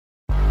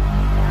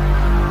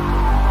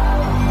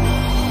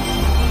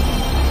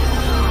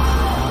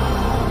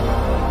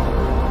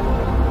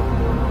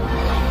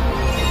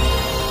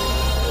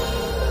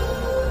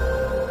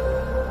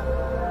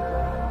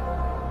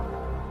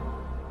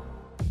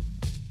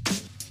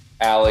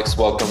Alex,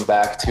 welcome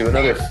back to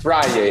another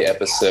Friyay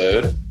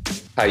episode.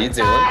 How you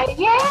doing?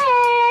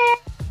 Yeah.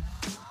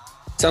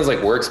 Sounds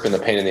like work's been a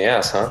pain in the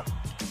ass, huh?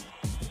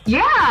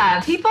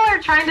 Yeah, people are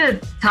trying to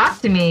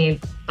talk to me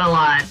a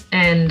lot,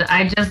 and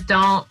I just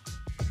don't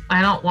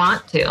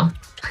want to.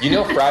 You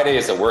know Friday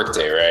is a work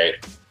day, right?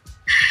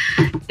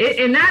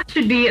 And that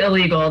should be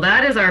illegal.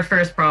 That is our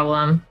first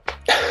problem.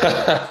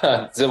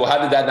 So how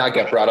did that not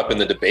get brought up in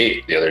the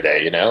debate the other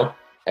day, you know?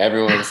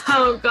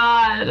 Oh,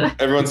 God.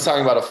 Everyone's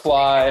talking about a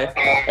fly.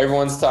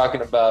 Everyone's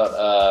talking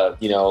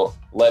about,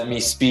 let me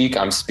speak.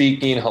 I'm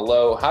speaking.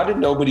 Hello. How did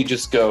nobody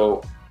just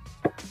go,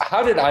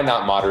 how did I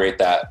not moderate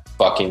that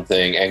fucking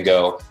thing and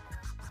go,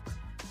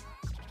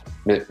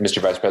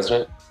 Mr. Vice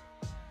President,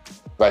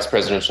 Vice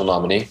Presidential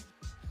nominee,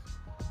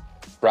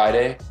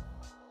 Friday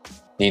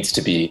needs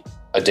to be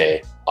a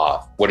day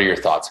off. What are your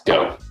thoughts?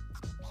 Go.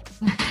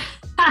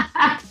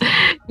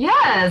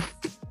 Yes.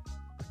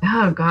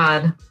 Oh,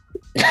 God.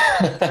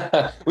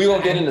 We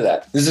won't get into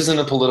that. This isn't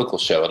a political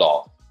show at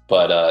all,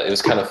 but it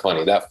was kind of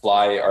funny. That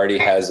fly already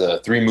has a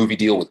 3-movie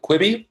deal with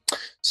Quibi,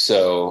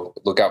 so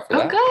look out for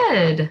that. Oh,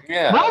 good.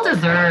 Yeah. Well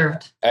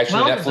deserved.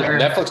 Actually,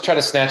 Netflix tried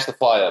to snatch the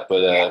fly up,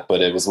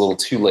 but it was a little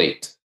too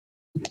late.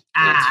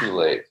 Too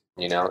late.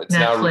 You know, it's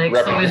Netflix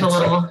now always a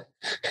little.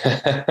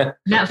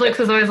 Netflix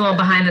is always a little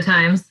behind the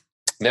times.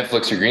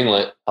 Netflix, you're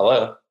greenlit.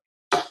 Hello.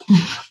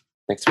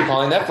 Thanks for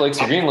calling Netflix.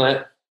 You're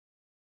greenlit.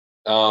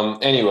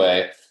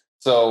 Anyway.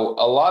 So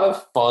a lot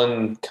of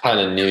fun kind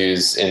of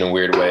news in a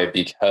weird way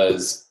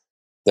because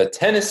the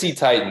Tennessee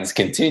Titans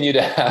continue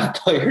to have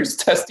players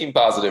testing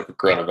positive for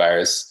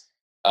coronavirus.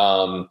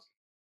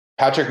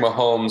 Patrick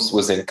Mahomes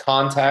was in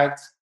contact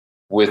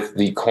with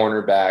the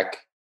cornerback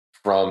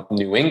from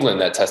New England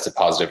that tested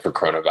positive for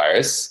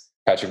coronavirus.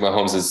 Patrick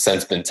Mahomes has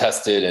since been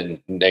tested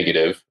and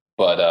negative,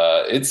 but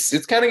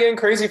it's kind of getting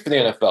crazy for the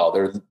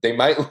NFL. They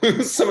might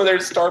lose some of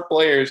their star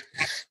players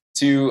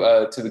to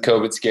the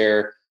COVID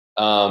scare.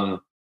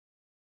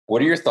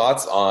 What are your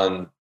thoughts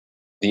on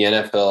the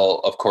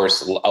NFL, of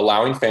course,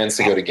 allowing fans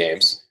to go to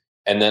games,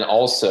 and then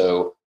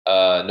also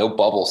no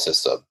bubble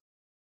system?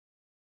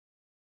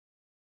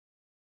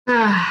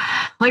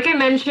 Like I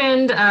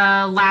mentioned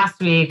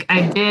last week,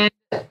 I did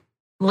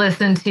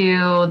listen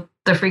to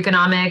the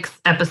Freakonomics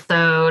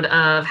episode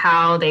of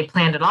how they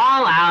planned it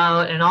all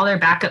out and all their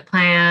backup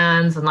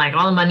plans and like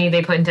all the money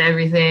they put into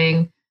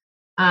everything.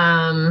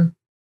 But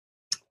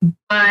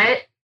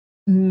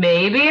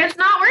maybe it's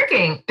not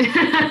working.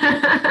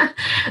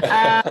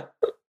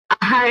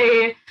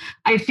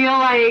 I feel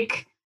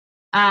like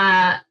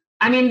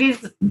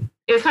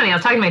it's funny. I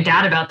was talking to my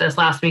dad about this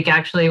last week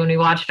actually when we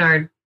watched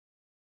our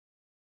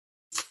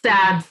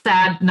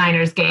sad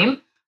Niners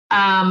game.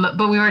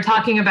 But we were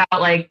talking about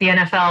like the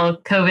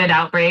NFL COVID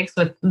outbreaks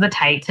with the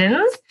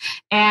Titans,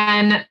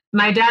 and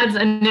my dad's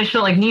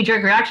initial like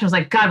knee-jerk reaction was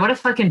like, God, what a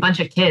fucking bunch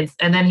of kids.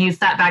 And then he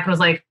sat back and was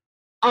like,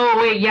 oh,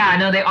 wait, yeah,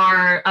 no, they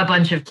are a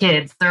bunch of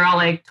kids. They're all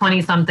like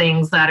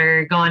 20-somethings that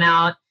are going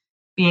out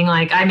being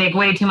like, I make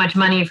way too much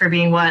money for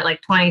being,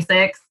 like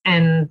 26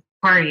 and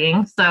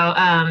partying. So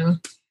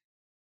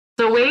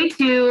way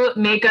to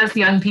make us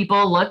young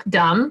people look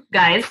dumb,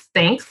 guys.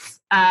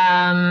 Thanks.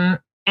 And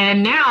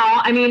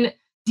now,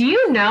 do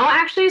you know,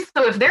 actually,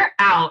 so if they're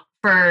out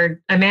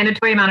for a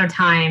mandatory amount of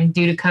time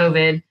due to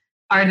COVID,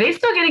 are they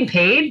still getting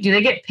paid? Do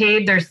they get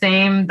paid their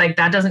same, like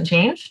that doesn't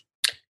change?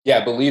 Yeah,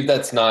 I believe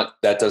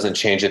that doesn't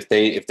change. If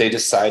they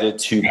decided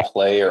to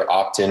play or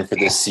opt in for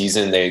this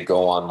season, they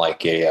go on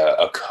like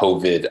a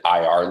COVID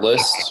IR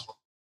list,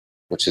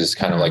 which is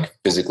kind of like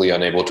physically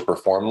unable to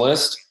perform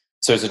list.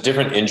 So there's a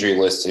different injury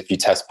list if you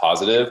test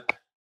positive.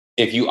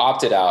 If you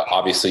opted out,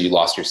 obviously you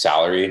lost your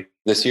salary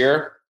this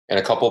year. And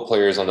a couple of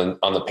players on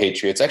the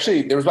Patriots,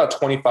 actually, there was about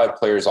 25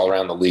 players all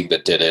around the league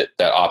that did it,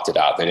 that opted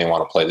out. They didn't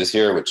want to play this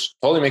year, which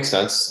totally makes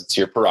sense. It's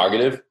your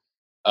prerogative.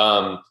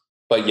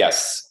 But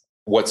yes.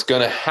 What's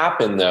going to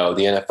happen, though,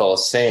 the NFL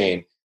is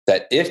saying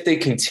that if they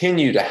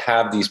continue to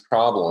have these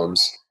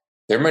problems,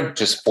 they might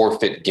just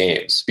forfeit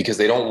games because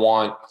they don't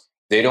want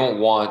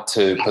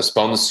to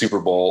postpone the Super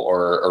Bowl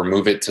or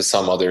move it to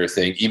some other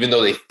thing, even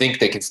though they think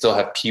they can still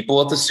have people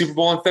at the Super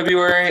Bowl in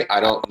February. I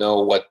don't know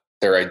what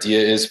their idea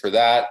is for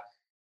that.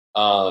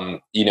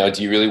 Do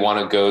you really want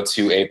to go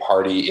to a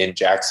party in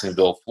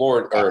Jacksonville,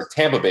 Florida, or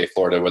Tampa Bay,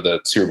 Florida, where the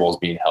Super Bowl is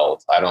being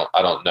held? I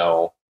don't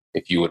know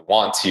if you would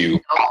want to.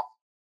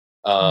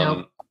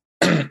 Nope.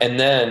 And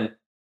then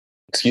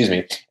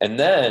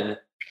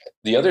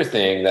the other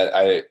thing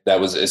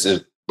is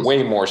a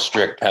way more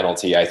strict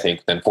penalty, I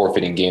think, than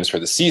forfeiting games for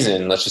the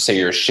season. Let's just say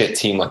you're a shit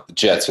team like the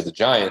Jets or the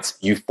Giants,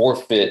 you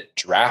forfeit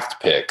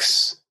draft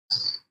picks,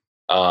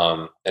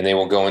 and they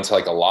will go into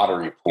like a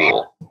lottery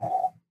pool.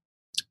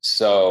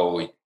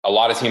 So a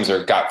lot of teams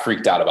got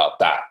freaked out about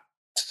that.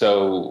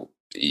 So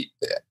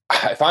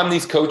if I'm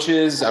these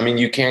coaches,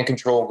 you can't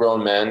control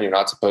grown men. You're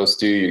not supposed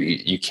to.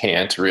 You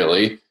can't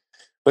really.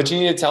 But you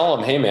need to tell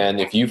them, hey, man,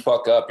 if you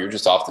fuck up, you're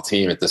just off the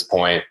team at this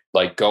point.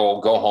 Like,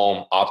 go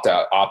home, opt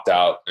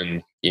out,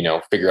 and,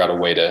 figure out a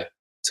way to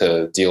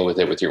to deal with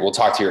it with we'll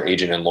talk to your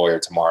agent and lawyer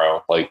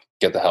tomorrow. Like,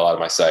 get the hell out of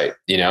my sight,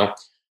 you know?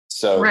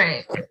 So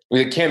right.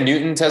 Cam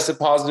Newton tested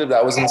positive.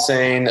 That was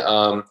insane.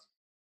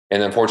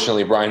 And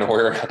unfortunately, Brian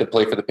Hoyer had to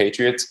play for the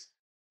Patriots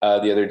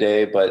the other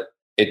day, but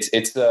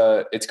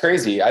it's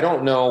crazy. I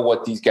don't know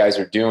what these guys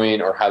are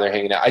doing or how they're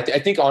hanging out. I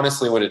think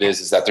honestly what it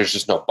is that there's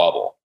just no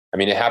bubble. I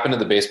mean, it happened to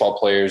the baseball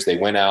players. They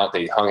went out,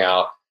 they hung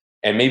out,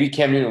 and maybe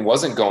Cam Newton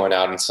wasn't going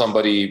out and some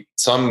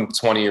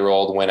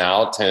 20-year-old went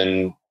out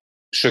and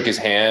shook his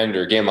hand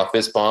or gave him a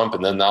fist bump,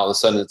 and then all of a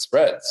sudden it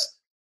spreads.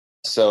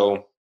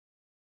 So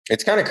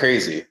it's kind of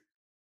crazy.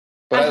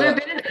 Has there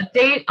been an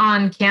update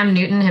on Cam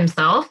Newton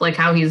himself, like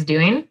how he's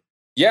doing?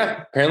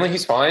 Yeah, apparently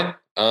he's fine.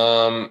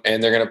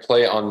 And they're going to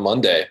play on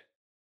Monday.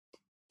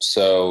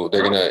 So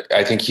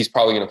I think he's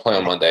probably going to play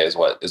on Monday is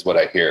what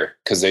I hear.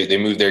 Cause they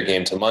moved their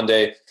game to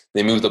Monday.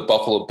 They moved the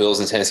Buffalo Bills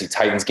and Tennessee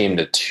Titans game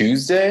to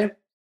Tuesday.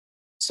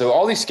 So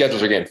all these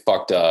schedules are getting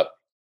fucked up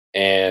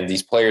and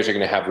these players are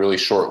going to have really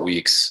short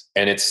weeks.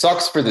 And it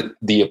sucks for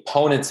the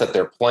opponents that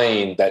they're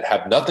playing that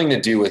have nothing to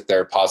do with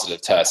their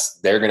positive tests.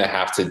 They're going to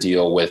have to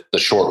deal with the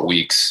short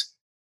weeks.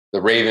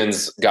 The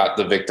Ravens got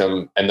the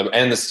victim and the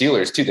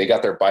Steelers too. They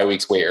got their bye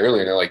weeks way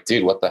earlier and they're like,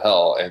 dude, what the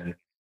hell? And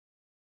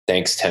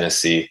thanks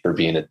Tennessee for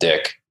being a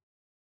dick.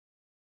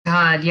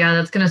 God, yeah,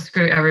 that's going to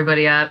screw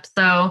everybody up.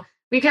 So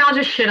we can all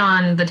just shit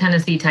on the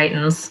Tennessee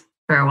Titans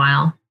for a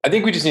while. I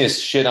think we just need to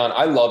shit on,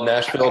 I love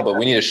Nashville, but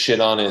we need to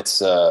shit on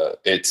its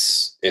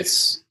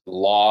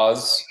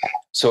laws.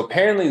 So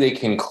apparently they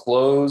can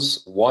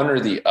close one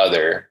or the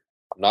other.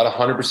 I'm not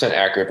 100%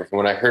 accurate, but from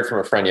what I heard from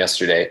a friend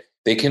yesterday,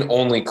 they can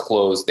only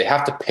close, they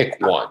have to pick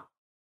one.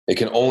 They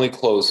can only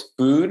close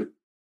food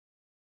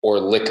or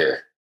liquor.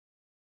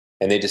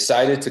 And they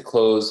decided to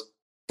close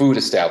food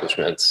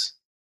establishments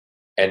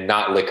and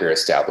not liquor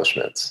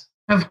establishments.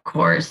 Of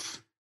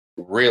course.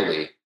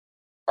 Really?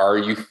 Are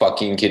you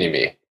fucking kidding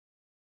me?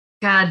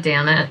 God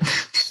damn it.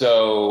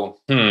 So,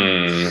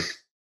 this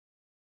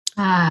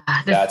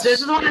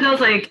is one of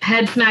those like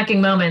head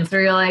smacking moments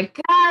where you're like,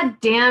 God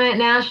damn it,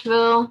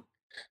 Nashville.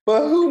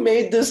 But who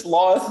made this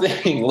law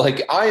thing?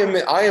 Like I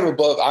am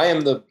above, I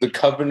am the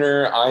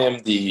governor, I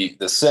am the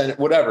Senate,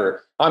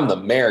 whatever. I'm the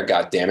mayor,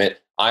 God damn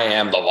it. I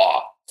am the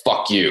law.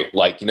 Fuck you.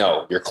 Like,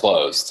 no, you're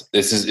closed.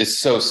 It's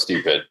so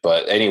stupid.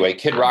 But anyway,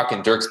 Kid Rock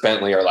and Dierks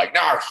Bentley are like,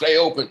 nah, stay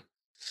open.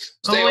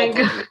 Stay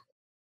open. God.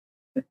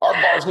 Our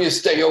bars need to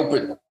stay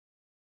open.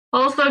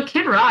 Also,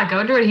 Kid Rock, I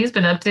wonder what he's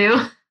been up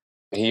to.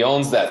 He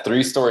owns that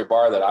 3-story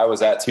bar that I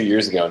was at 2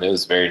 years ago, and it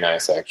was very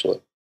nice, actually.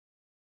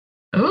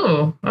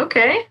 Ooh,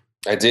 okay.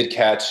 I did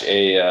catch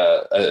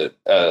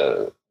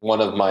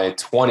one of my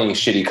 20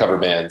 shitty cover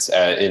bands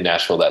in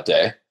Nashville that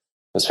day. It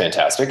was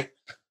fantastic.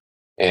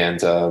 And,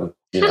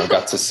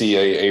 got to see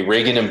a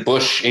Reagan and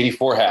Bush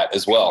 84 hat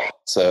as well.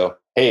 So,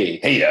 hey,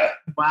 yeah.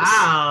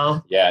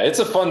 Wow. Yeah, it's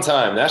a fun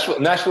time.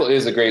 Nashville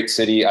is a great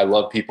city. I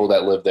love people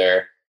that live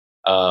there.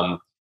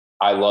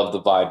 I love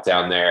the vibe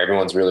down there.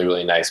 Everyone's really,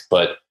 really nice.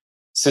 But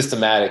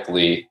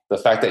systematically, the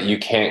fact that you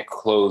can't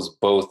close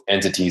both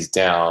entities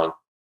down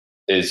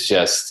is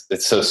just,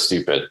 it's so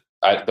stupid.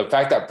 The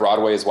fact that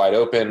Broadway is wide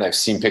open, I've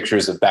seen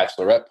pictures of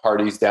bachelorette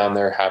parties down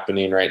there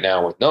happening right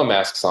now with no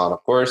masks on,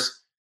 of course.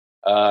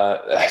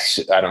 I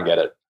don't get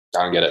it.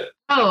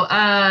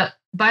 Oh,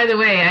 by the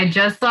way, I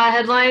just saw a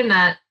headline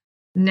that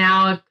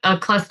now a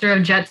cluster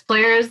of Jets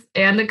players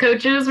and the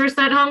coaches were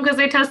sent home because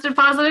they tested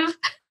positive.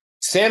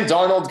 Sam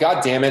Darnold,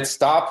 God damn it,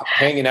 stop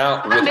hanging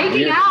out with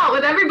out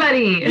with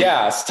everybody.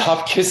 Yeah,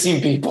 stop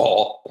kissing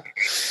people.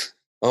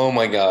 Oh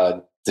my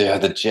God. Yeah,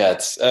 the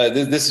Jets.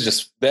 This is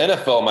just, the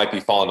NFL might be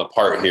falling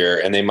apart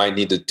here, and they might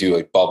need to do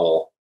a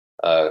bubble.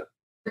 They're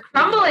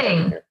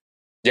crumbling.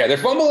 Yeah, they're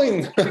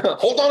fumbling.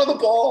 Hold on to the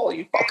ball,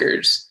 you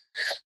fuckers.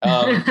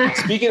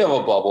 Speaking of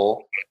a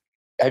bubble,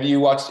 have you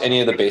watched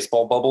any of the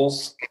baseball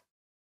bubbles?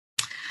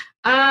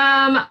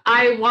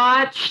 I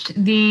watched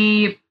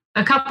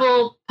a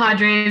couple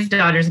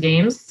Padres-Dodgers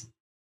games.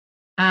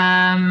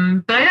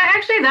 But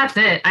actually that's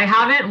it. I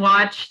haven't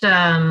watched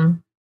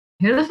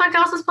who the fuck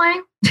else is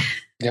playing?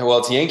 Yeah, well,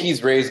 it's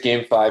Yankees-Rays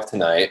Game 5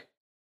 tonight.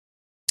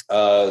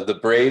 The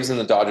Braves and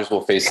the Dodgers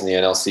will face in the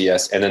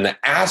NLCS, and then the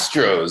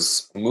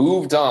Astros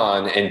moved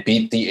on and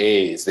beat the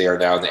A's. They are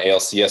now in the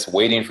ALCS,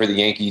 waiting for the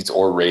Yankees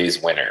or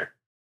Rays winner.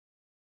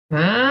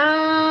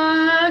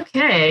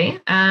 Okay.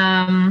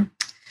 Well,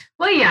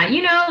 yeah,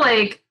 I'm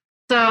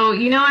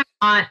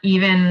not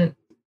even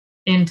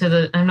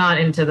I'm not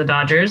into the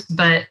Dodgers,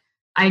 but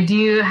I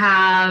do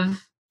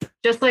have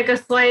just like a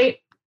slight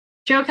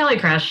Joe Kelly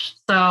crush.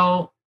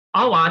 So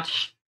I'll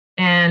watch.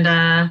 And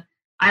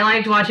I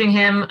liked watching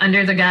him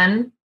under the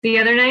gun the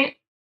other night.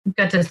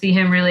 Got to see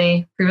him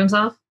really prove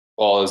himself.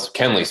 Well, it was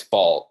Kenley's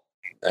fault,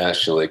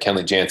 actually.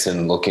 Kenley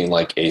Jansen looking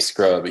like a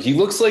scrub. He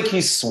looks like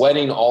he's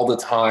sweating all the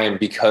time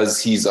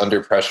because he's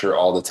under pressure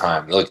all the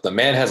time. Like, the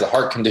man has a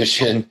heart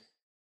condition.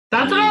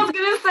 That's what I was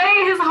going to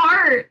say, his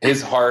heart.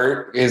 His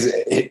heart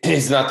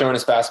he's not throwing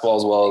his fastball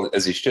as well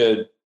as he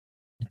should.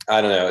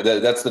 I don't know.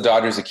 That's the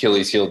Dodgers'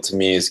 Achilles heel to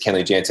me is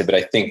Kenley Jansen, but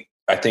I think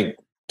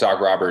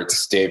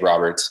Dave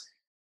Roberts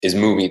is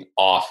moving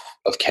off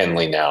of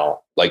Kenley now.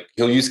 Like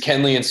he'll use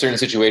Kenley in certain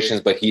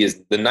situations, but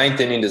the ninth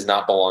inning does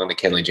not belong to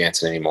Kenley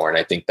Jansen anymore. And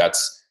I think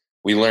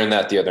we learned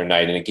that the other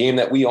night in a game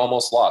that we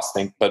almost lost,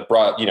 but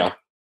brought,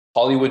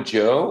 Hollywood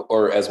Joe,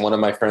 or as one of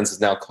my friends has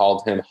now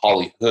called him,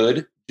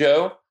 Hollywood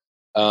Joe,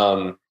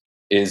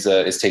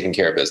 is taking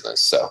care of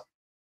business. So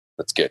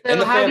that's good. So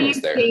and the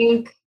family's there.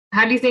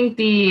 How do you think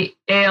the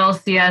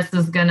ALCS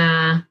is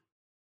gonna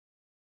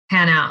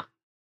pan out?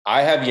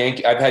 I've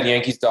had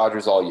Yankees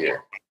Dodgers all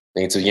year. I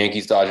think it's a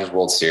Yankees Dodgers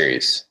World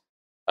Series.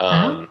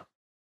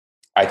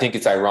 I think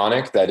it's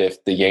ironic that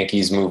if the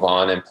Yankees move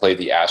on and play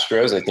the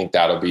Astros, I think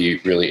that'll be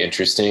really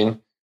interesting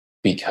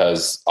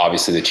because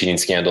obviously the cheating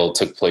scandal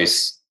took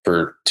place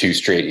for 2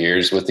 straight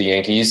years with the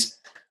Yankees.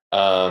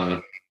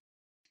 I'm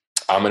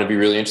going to be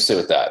really interested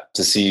with that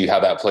to see how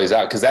that plays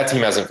out because that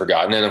team hasn't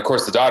forgotten. And of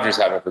course the Dodgers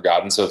haven't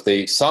forgotten. So if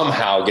they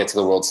somehow get to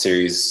the World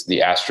Series, the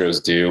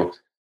Astros do,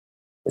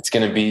 it's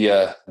going to be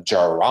a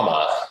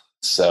drama.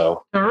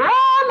 So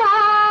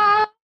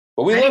Drama!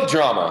 But we love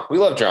drama. We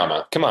love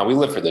drama. Come on. We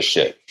live for this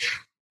shit.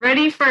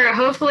 Ready for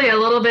hopefully a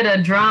little bit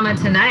of drama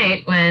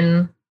tonight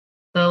when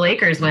the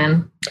Lakers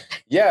win.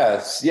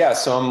 Yes. Yeah.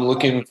 So I'm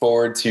looking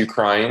forward to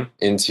crying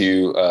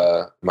into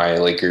my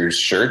Lakers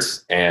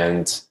shirts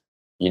and,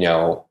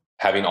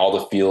 having all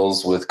the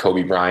feels with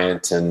Kobe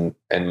Bryant and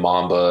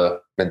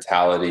Mamba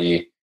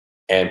mentality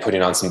and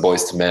putting on some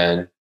Boys to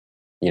Men,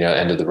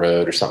 End of the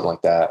Road or something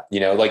like that.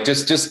 Like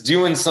just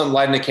doing some,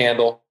 lighting a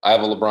candle. I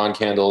have a LeBron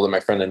candle that my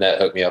friend Annette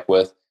hooked me up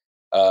with.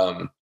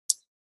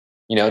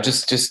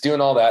 Just doing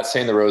all that,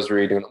 saying the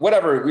rosary, doing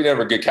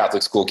whatever good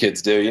Catholic school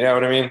kids do. You know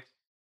what I mean?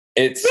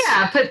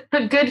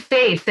 Put good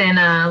faith in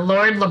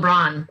Lord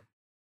LeBron.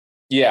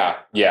 Yeah.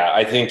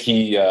 I think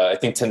I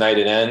think tonight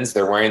it ends.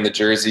 They're wearing the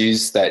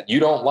jerseys that you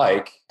don't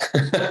like,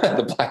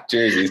 the black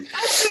jerseys.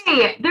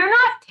 Hey, they're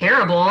not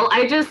terrible.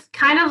 I just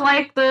kind of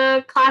like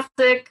the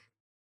classic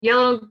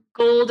yellow,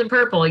 gold, and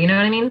purple. You know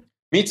what I mean?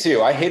 Me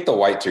too. I hate the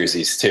white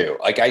jerseys too.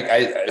 Like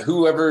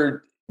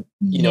whoever.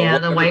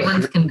 The white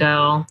ones can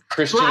go.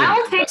 Christian. Well,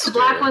 I'll take the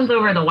black ones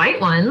over the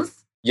white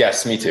ones.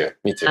 Yes, me too.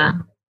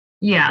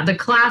 The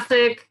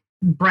classic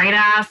bright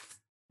ass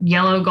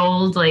yellow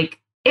gold, like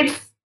it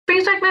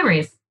brings back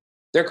memories.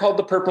 They're called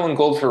the purple and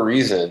gold for a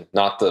reason,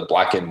 not the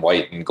black and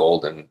white and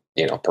gold and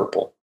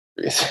purple.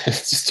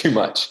 It's just too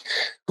much.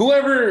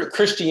 Whoever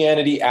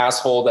Christianity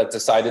asshole that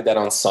decided that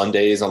on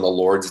Sundays, on the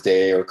Lord's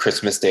Day or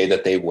Christmas Day,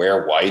 that they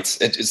wear whites,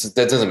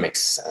 that doesn't make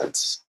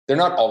sense. They're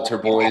not altar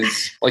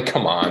boys. Like,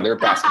 come on, they're a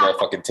basketball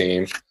fucking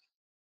team.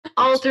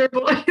 Altar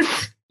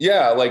boys.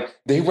 Yeah, like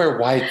they wear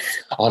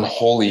whites on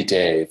holy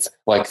days,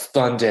 like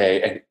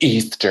Sunday and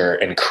Easter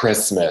and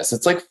Christmas.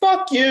 It's like,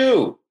 fuck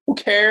you. Who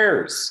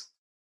cares?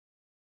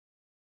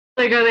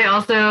 Like, are they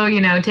also,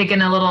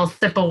 taking a little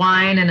sip of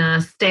wine and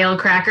a stale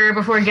cracker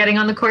before getting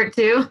on the court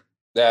too?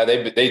 Yeah,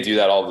 they do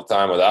that all the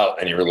time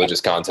without any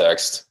religious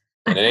context.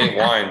 And it ain't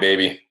wine,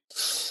 baby.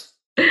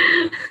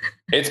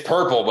 It's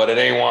purple, but it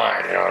ain't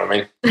wine. You know what I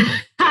mean?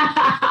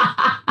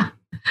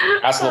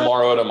 Ask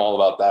Lamar Odom all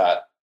about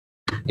that.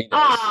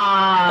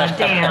 Aw,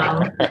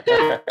 damn.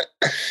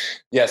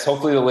 Yes,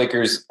 hopefully the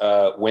Lakers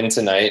win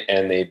tonight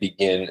and they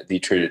begin the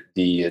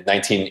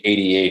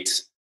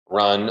 1988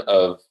 run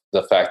of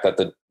the fact that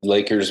the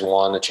Lakers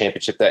won a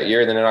championship that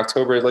year. Then in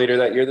October later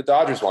that year, the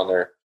Dodgers won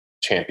their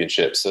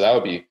championship. So that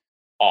would be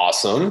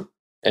awesome.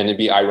 And it'd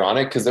be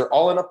ironic because they're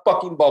all in a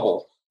fucking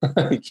bubble.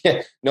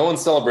 No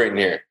one's celebrating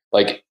here.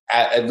 Like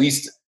at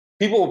least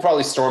people will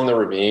probably storm the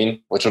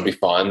ravine, which will be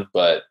fun.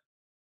 But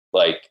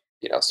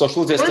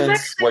social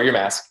distance, wear your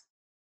mask.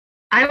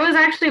 I was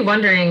actually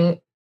wondering,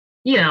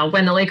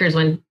 when the Lakers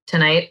win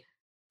tonight,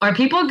 are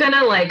people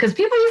gonna because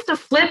people used to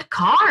flip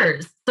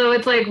cars. So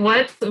it's like,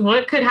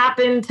 what could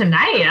happen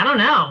tonight? I don't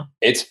know.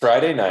 It's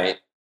Friday night.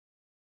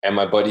 And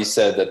my buddy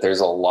said that there's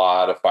a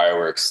lot of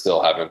fireworks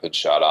still haven't been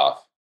shot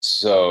off.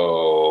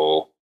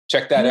 So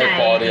check that air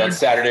quality on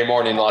Saturday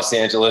morning in Los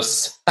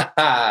Angeles.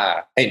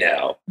 Hey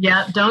now.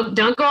 Yeah, don't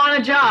go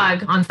on a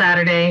jog on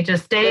Saturday.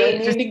 Just stay.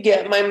 I need to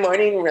get my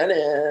morning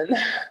running.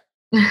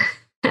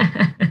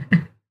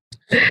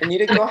 I need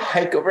to go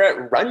hike over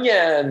at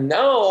Runyon.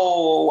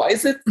 No, why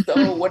is it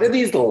so? What are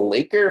these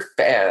Laker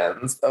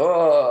fans?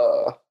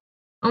 Oh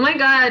my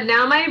God.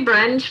 Now my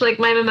brunch,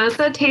 my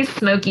mimosa tastes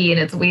smoky and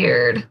it's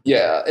weird.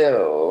 Yeah,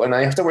 ew. And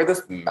I have to wear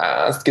this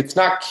mask. It's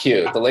not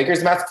cute. The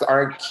Lakers masks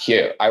aren't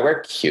cute. I wear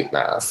cute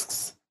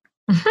masks.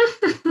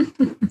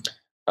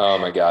 Oh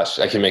my gosh.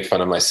 I can make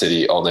fun of my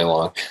city all day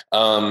long.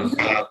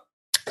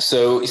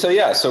 So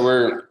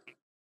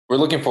we're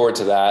looking forward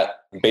to that.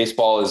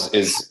 Baseball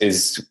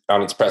is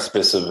on its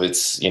precipice of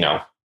its,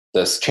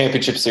 this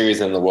championship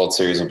series and the World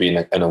Series will be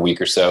in a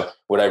week or so.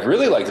 What I've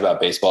really liked about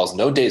baseball is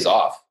no days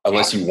off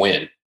unless you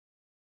win.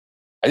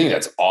 I think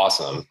that's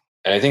awesome.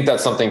 And I think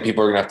that's something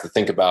people are going to have to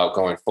think about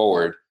going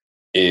forward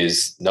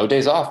is no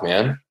days off,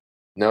 man.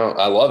 No,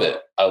 I love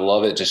it. I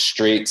love it. Just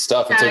straight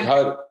stuff. It's like,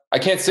 how I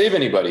can't save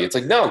anybody. It's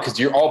like, no, because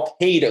you're all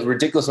paid a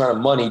ridiculous amount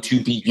of money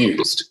to be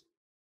used.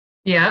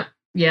 Yeah.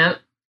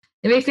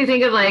 It makes me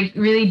think of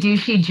really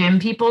douchey gym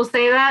people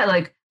say that.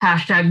 Like,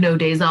 hashtag no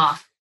days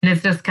off. And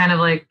it's just kind of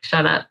like,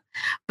 shut up.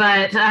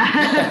 But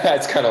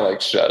it's kind of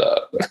like, shut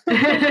up.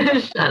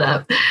 shut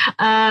up.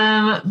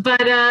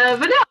 But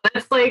no,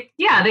 that's like,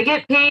 yeah, they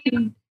get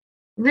paid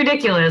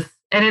ridiculous.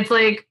 And it's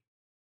like,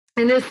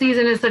 and this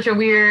season is such a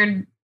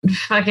weird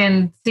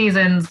fucking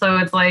season. So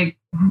it's like,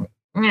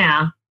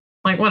 yeah,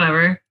 like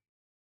whatever.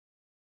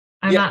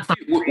 I'm not sorry.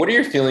 What are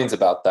your feelings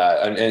about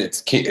that? And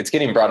it's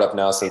getting brought up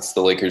now since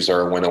the Lakers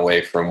are a win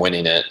away from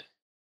winning it.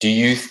 Do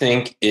you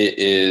think it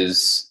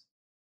is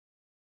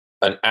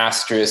an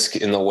asterisk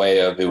in the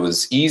way of it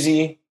was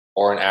easy,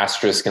 or an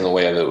asterisk in the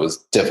way of it was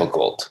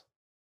difficult?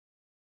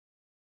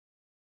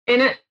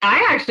 And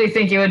I actually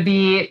think it would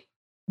be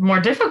more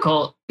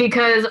difficult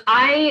because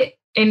I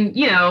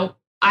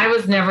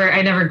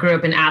never grew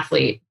up an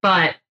athlete,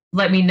 but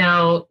let me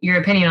know your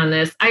opinion on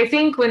this. I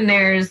think when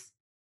there's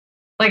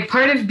like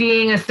part of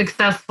being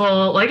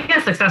successful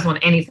in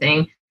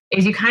anything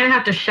is you kind of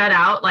have to shut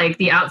out like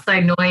the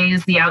outside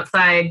noise, the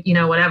outside,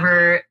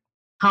 whatever,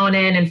 hone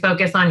in and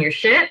focus on your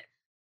shit.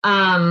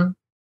 So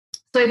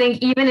I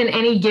think even in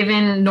any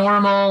given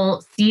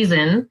normal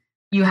season,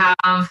 you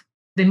have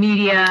the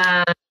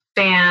media,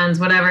 fans,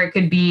 whatever it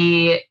could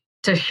be,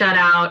 to shut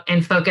out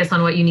and focus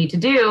on what you need to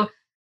do.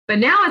 But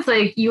now it's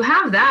like you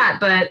have that,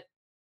 but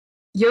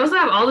you also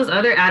have all this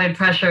other added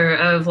pressure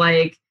of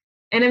like,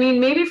 and I mean,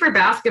 maybe for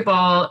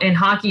basketball and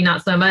hockey,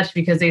 not so much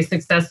because they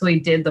successfully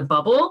did the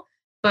bubble.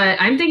 But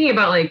I'm thinking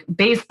about like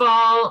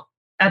baseball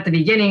at the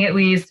beginning, at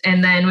least.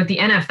 And then with the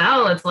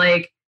NFL, it's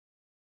like,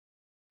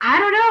 I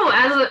don't know,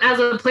 as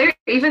a player,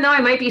 even though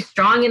I might be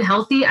strong and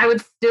healthy, I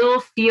would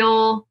still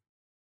feel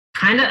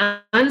kind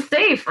of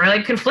unsafe or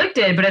like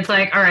conflicted. But it's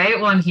like, all right,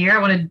 well, I'm here. I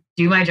want to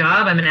do my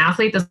job. I'm an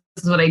athlete. This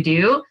is what I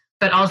do.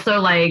 But also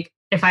like,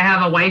 if I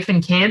have a wife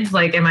and kids,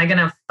 like, am I going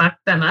to fuck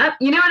them up?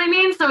 You know what I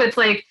mean? So it's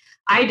like,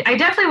 I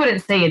definitely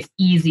wouldn't say it's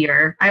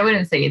easier. I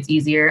wouldn't say it's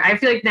easier. I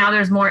feel like now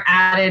there's more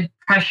added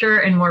pressure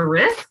and more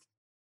risk.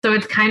 So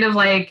it's kind of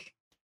like,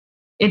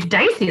 it's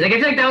dicey. Like, I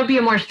feel like that would be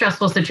a more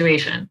stressful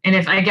situation. And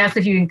if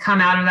you can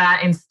come out of that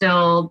and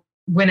still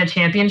win a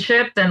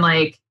championship, then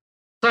like,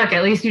 fuck,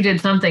 at least you did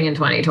something in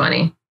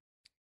 2020.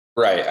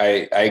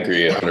 Right. I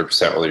agree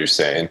 100% with what you're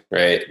saying,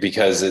 right?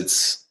 Because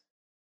it's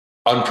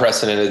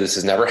unprecedented. This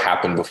has never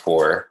happened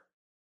before.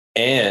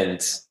 And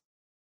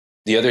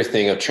the other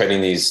thing of treading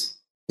these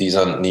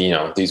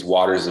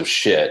waters of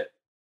shit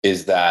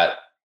is that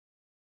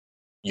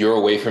you're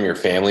away from your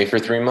family for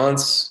 3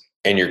 months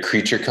and your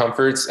creature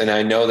comforts. And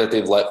I know that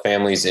they've let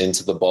families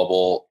into the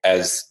bubble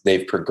as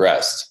they've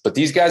progressed, but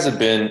these guys have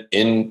been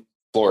in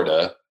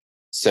Florida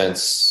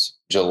since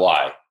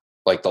July,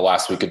 like the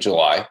last week of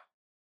July,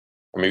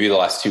 or maybe the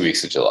last 2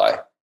 weeks of July.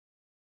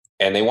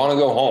 And they want to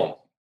go home.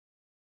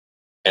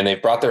 And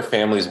they've brought their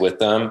families with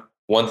them.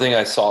 One thing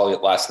I saw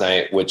last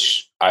night,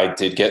 which I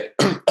did get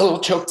a little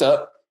choked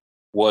up,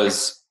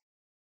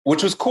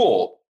 which was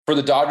cool for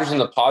the Dodgers and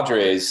the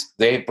Padres.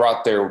 They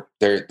brought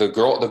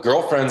the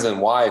girlfriends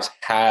and wives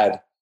had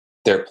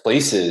their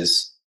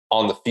places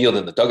on the field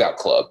in the dugout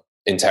club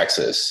in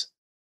Texas,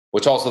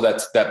 which also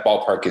that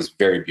ballpark is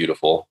very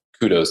beautiful.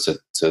 Kudos to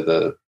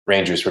the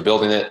Rangers for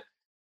building it.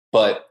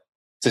 But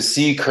to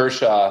see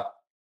Kershaw,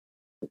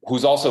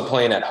 who's also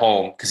playing at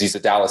home because he's a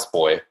Dallas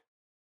boy,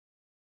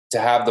 to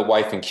have the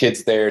wife and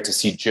kids there, to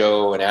see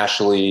Joe and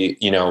Ashley,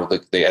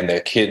 and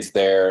the kids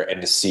there,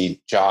 and to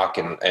see Jock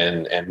and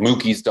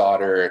Mookie's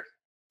daughter.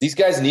 These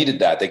guys needed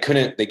that. They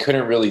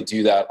couldn't really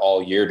do that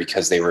all year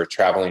because they were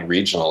traveling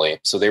regionally.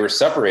 So they were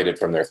separated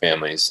from their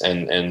families.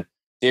 And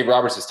Dave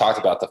Roberts has talked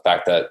about the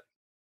fact that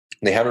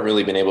they haven't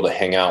really been able to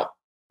hang out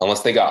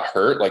unless they got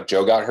hurt, like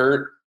Joe got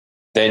hurt.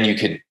 Then you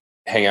could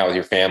hang out with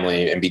your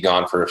family and be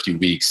gone for a few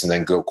weeks and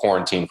then go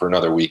quarantine for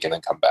another week and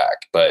then come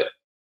back. But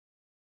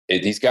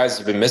these guys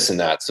have been missing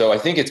that. So I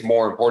think it's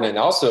more important. And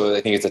also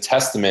I think it's a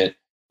testament.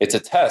 It's a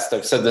test.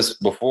 I've said this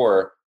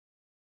before.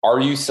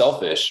 Are you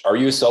selfish? Are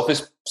you a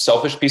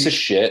selfish piece of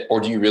shit? Or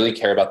do you really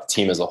care about the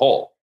team as a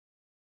whole?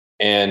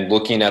 And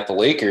looking at the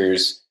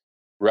Lakers,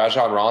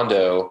 Rajon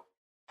Rondo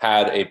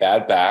had a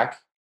bad back.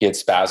 He had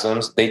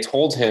spasms. They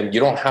told him, you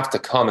don't have to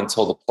come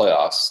until the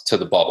playoffs to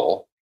the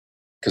bubble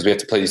because we have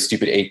to play these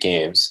stupid 8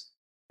 games.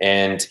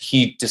 And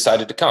he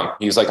decided to come.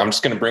 He was like, I'm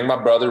just going to bring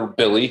my brother,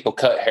 Billy. He'll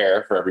cut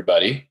hair for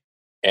everybody.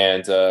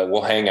 And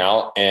we'll hang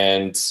out.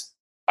 And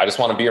I just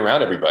want to be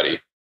around everybody.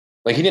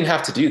 Like, he didn't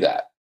have to do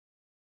that.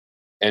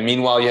 And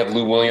meanwhile, you have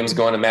Lou Williams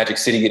going to Magic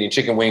City, getting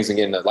chicken wings and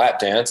getting a lap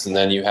dance. And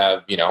then you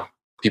have,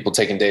 people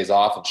taking days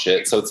off and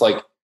shit. So it's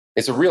like,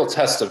 it's a real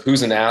test of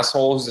who's an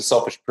asshole, who's a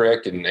selfish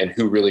prick, and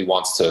who really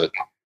wants to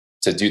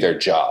do their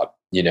job,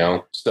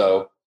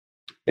 So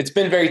it's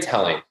been very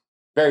telling.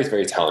 Very,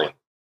 very telling.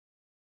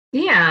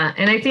 Yeah.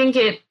 And I think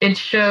it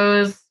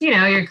shows,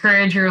 your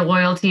courage, your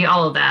loyalty,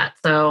 all of that.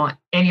 So,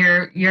 and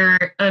your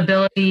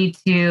ability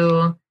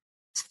to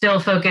still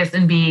focus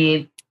and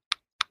be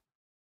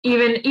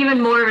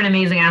even more of an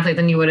amazing athlete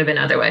than you would have been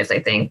otherwise, I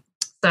think.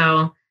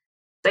 So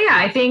yeah,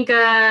 I think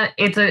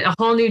it's a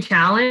whole new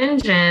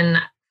challenge, and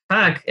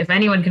fuck, if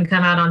anyone can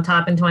come out on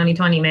top in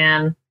 2020,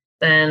 man,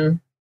 then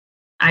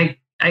I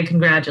I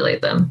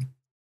congratulate them.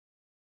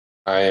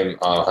 I am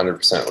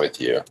 100% with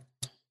you.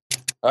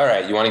 All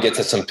right, you want to get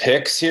to some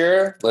picks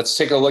here? Let's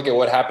take a look at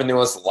what happened to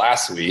us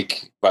last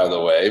week, by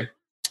the way.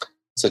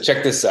 So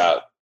check this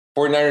out.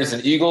 49ers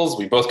and Eagles,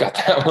 we both got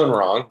that one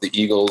wrong. The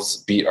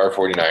Eagles beat our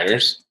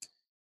 49ers.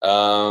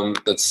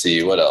 Let's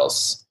see, what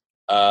else?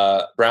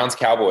 Browns,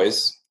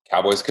 Cowboys.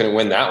 Cowboys couldn't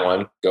win that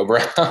one. Go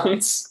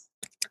Browns.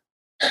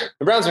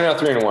 The Browns are now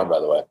 3-1, by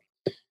the way.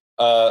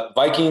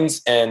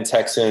 Vikings and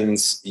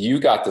Texans, you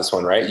got this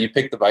one, right? You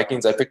picked the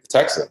Vikings, I picked the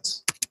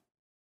Texans.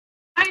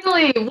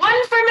 Finally,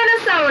 one for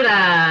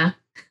Minnesota.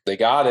 They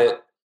got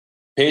it.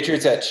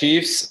 Patriots at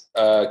Chiefs.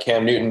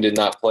 Cam Newton did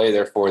not play,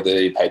 therefore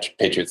the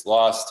Patriots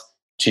lost.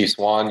 Chiefs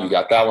won. You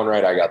got that one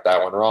right. I got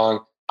that one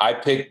wrong. I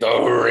picked the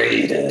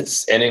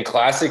Raiders. And in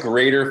classic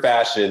Raider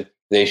fashion,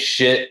 they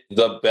shit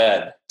the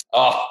bed.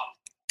 Oh,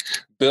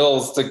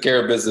 Bills took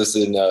care of business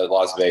in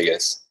Las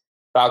Vegas.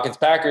 Falcons,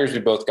 Packers, we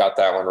both got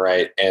that one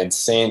right. And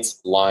Saints,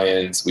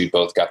 Lions, we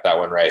both got that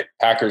one right.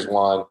 Packers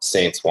won.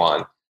 Saints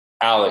won.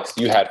 Alex,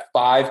 you had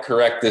 5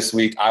 correct this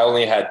week. I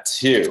only had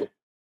 2.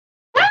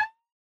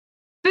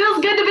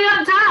 Feels good to be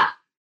on top.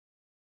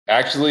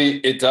 Actually,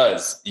 it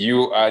does.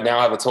 You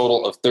now have a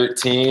total of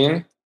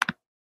 13,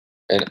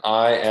 and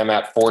I am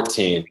at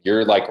 14.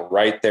 You're like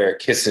right there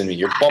kissing me.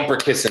 You're bumper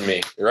kissing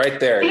me. You're right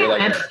there. You're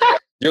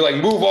like,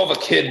 move over,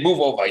 kid.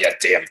 Move over. Yeah,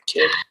 damn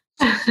kid.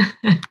 All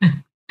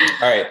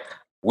right.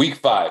 Week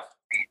 5.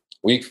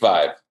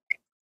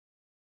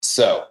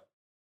 So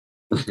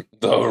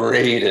the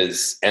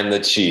Raiders and the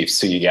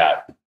Chiefs. Who you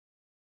got?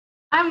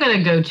 I'm going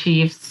to go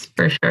Chiefs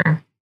for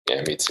sure.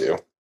 Yeah, me too.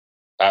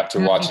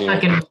 After watching...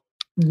 fucking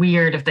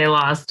weird if they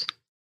lost.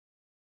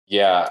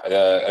 Yeah,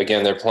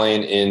 again, they're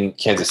playing in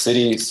Kansas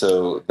City,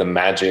 so the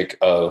magic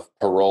of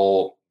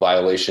parole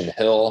violation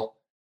Hill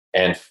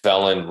and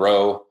felon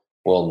Row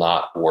will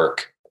not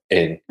work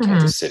in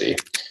Kansas City.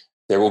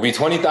 There will be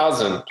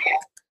 20,000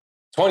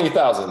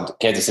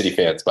 Kansas City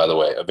fans, by the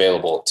way,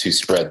 available to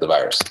spread the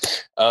virus.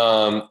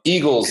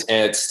 Eagles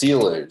and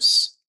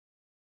Steelers.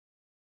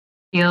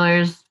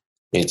 Steelers.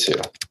 Me too.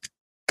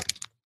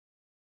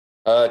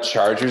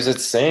 Chargers at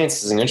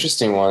Saints is an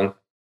interesting one.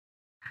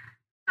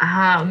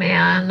 Oh,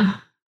 man.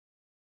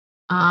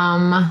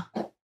 I'm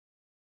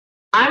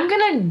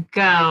going to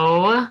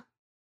go.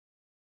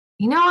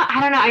 You know what? I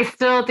don't know. I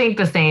still think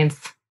the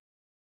Saints.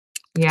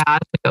 Yeah, I'm going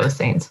to go with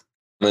Saints.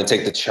 I'm going to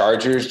take the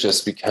Chargers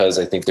just because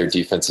I think their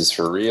defense is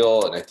for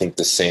real. And I think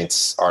the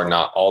Saints are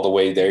not all the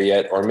way there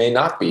yet, or may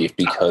not be,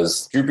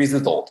 because Drew Brees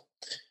is old.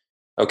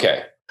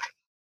 Okay.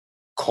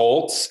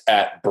 Colts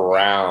at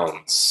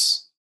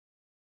Browns.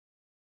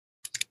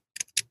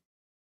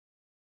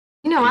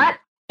 You know what?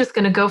 I'm just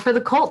going to go for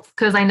the Colts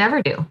because I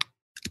never do.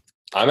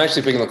 I'm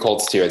actually picking the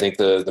Colts too. I think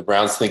the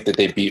Browns think that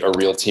they beat a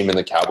real team in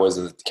the Cowboys,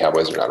 and the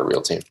Cowboys are not a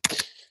real team.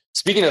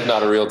 Speaking of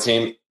not a real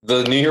team,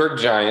 the New York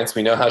Giants,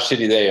 we know how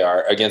shitty they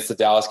are, against the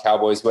Dallas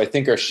Cowboys, who I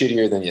think are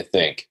shittier than you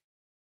think.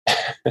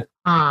 Who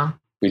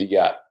do you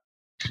got?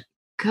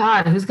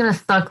 God, who's going to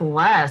suck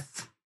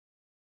less?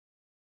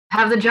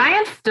 Have the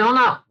Giants still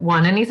not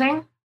won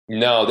anything?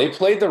 No, they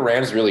played the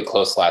Rams really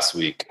close last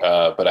week,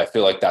 but I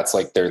feel like that's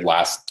like their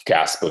last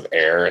gasp of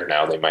air, and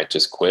now they might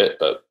just quit,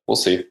 but we'll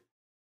see.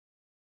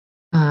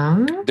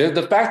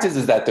 The fact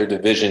is that their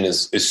division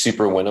is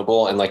super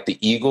winnable, and like the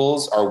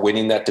Eagles are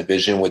winning that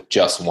division with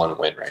just one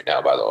win right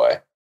now, by the way.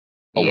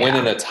 A win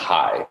and a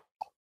tie.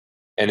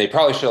 And they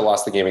probably should have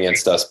lost the game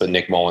against us, but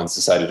Nick Mullins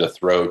decided to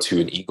throw to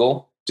an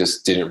Eagle.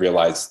 Just didn't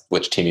realize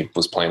which team he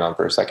was playing on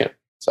for a second.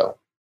 So,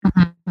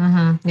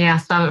 yeah,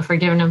 so I haven't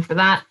forgiven him for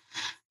that.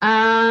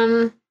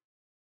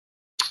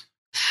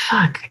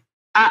 Fuck.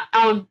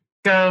 I'll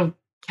go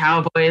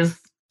Cowboys.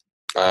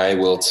 I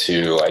will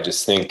too. I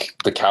just think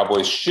the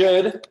Cowboys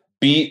should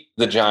beat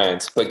the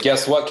Giants. But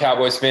guess what,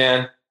 Cowboys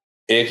fan?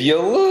 If you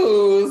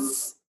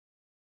lose,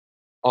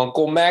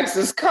 Uncle Max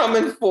is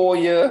coming for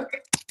you.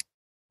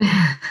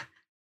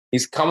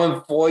 He's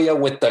coming for you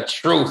with the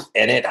truth,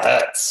 and it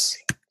hurts.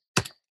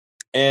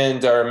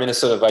 And our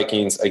Minnesota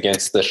Vikings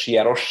against the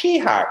Seattle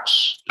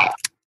Seahawks.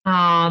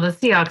 Oh, the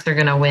Seahawks are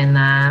going to win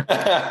that.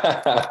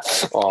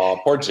 Oh,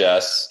 poor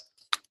Jess.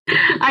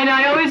 I know.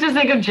 I always just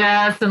think of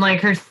Jess and like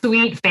her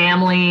sweet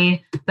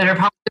family that are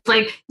probably just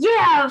like,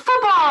 yeah,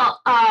 football.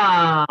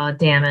 Oh,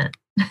 damn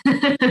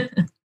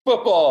it.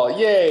 Football.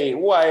 Yay.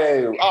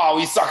 Why? Oh,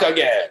 we suck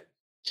again.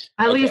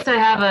 At least I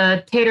have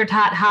a tater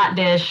tot hot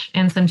dish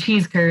and some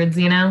cheese curds,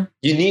 you know?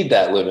 You need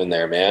that living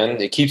there, man.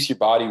 It keeps your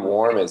body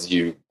warm as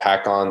you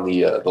pack on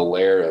the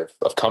layer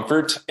of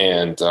comfort.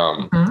 And,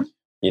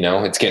 you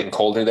know, it's getting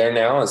colder there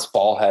now as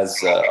fall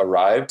has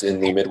arrived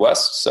in the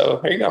Midwest. So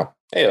there you go.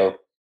 Hey-o.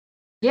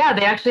 Yeah,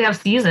 they actually have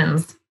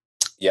seasons.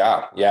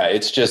 Yeah.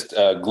 It's just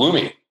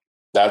gloomy.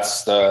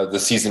 That's the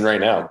season right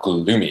now.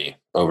 Gloomy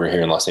over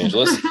here in Los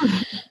Angeles.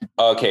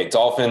 Okay,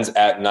 Dolphins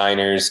at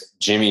Niners.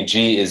 Jimmy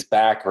G is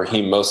back.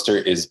 Raheem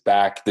Mostert is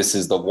back. This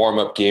is the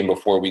warm-up game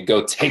before we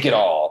go take it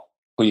all.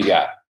 Who you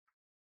got?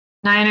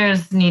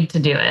 Niners need to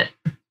do it.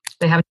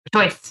 They have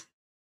no choice.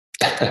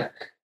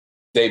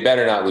 They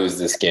better not lose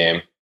this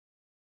game.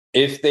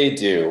 If they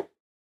do,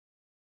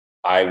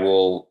 I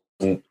will.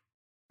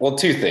 Well,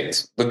 two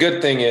things. The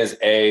good thing is,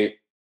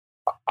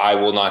 I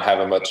will not have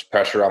as much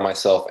pressure on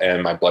myself,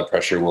 and my blood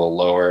pressure will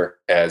lower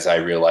as I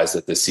realize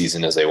that this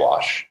season is a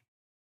wash.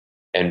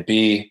 And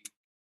B,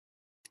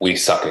 we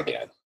suck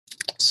again.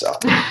 So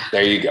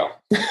there you go.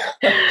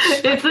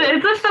 It's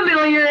a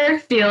familiar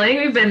feeling.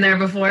 We've been there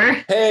before.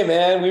 Hey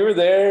man, we were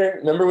there.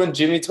 Remember when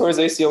Jimmy tore his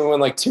ACL and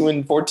went like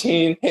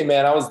 2-14? Hey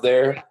man, I was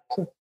there.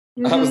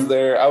 Mm-hmm.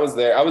 I was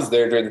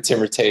there during the Tim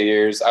Rattay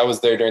years. I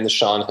was there during the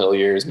Sean Hill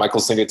years. Michael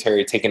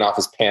Singletary taking off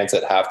his pants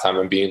at halftime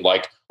and being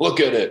like, "Look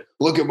at it.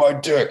 Look at my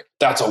dick.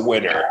 That's a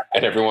winner."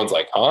 And everyone's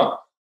like, "Huh?"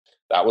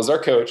 That was our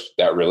coach.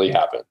 That really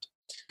happened.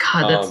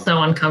 God, that's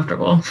so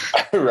uncomfortable.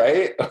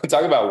 Right?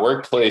 Talk about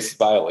workplace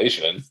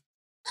violation.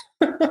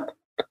 Talk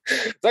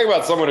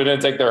about someone who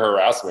didn't take their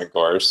harassment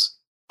course.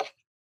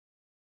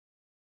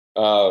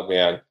 Oh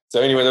man.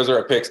 So anyway, those are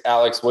our picks.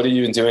 Alex, what have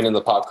you been doing in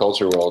the pop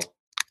culture world?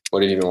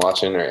 What have you been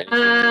watching? Or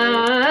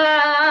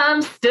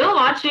I'm still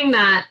watching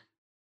that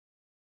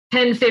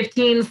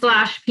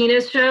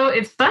 10:15/penis show.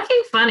 It's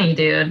fucking funny,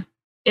 dude.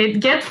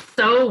 It gets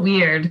so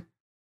weird.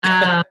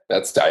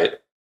 That's tight.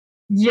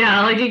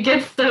 Yeah, like it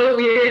gets so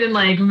weird and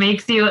like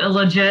makes you a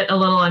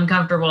little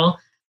uncomfortable.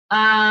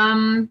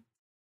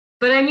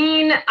 But I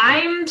mean,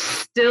 I'm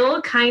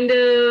still kind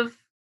of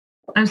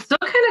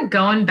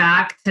going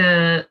back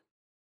to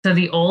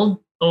the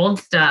old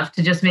stuff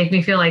to just make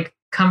me feel like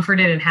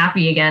comforted and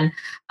happy again.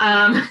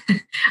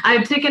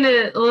 I've taken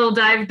a little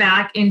dive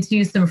back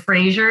into some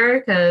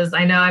Frasier because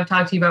I know I've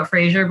talked to you about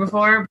Frasier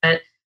before,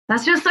 but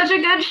that's just such a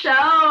good show.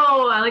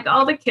 I like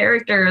all the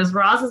characters.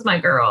 Ross is my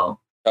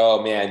girl.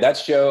 Oh man, that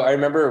show, I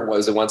remember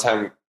was it one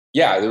time,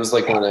 yeah, it was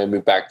like when I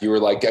moved back, you were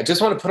like, I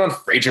just want to put on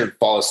Frasier and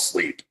fall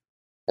asleep.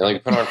 And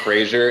like put on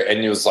Frasier, and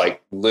it was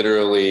like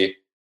literally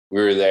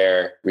we were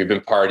there, we've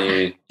been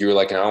partying, you were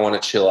like, I want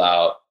to chill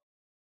out.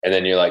 And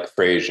then you're like,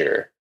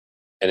 Frasier.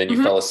 And then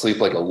you fell asleep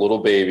like a little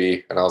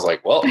baby. And I was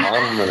like, well,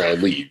 I'm going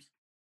to leave.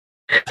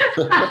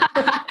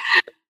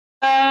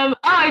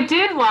 I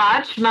did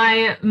watch.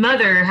 My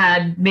mother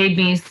had made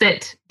me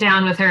sit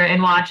down with her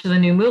and watch the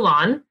new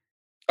Mulan.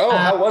 Oh,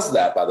 how was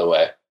that, by the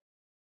way?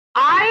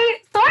 I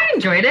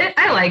enjoyed it.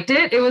 I liked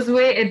it.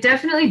 It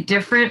definitely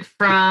different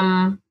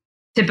from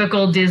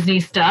typical Disney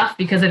stuff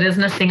because it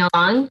isn't a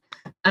sing-along.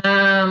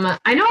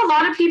 I know a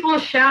lot of people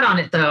shout on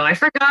it though. I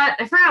forgot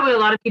what a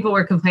lot of people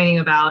were complaining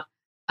about.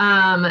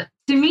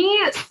 To me,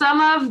 some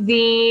of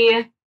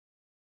the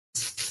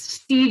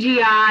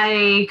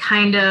CGI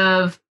kind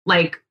of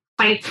like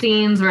fight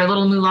scenes where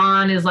little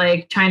Mulan is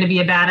like trying to be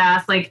a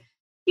badass, like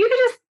you could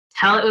just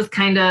tell it was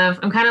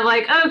I'm kind of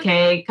like,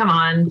 okay, come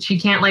on. She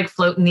can't like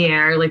float in the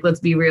air. Like, let's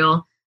be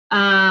real.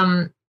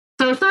 So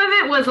some of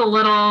it was a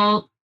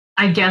little,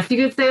 I guess you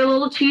could say a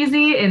little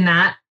cheesy in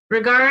that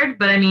regard,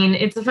 but I mean,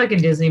 it's a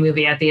fucking Disney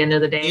movie at the end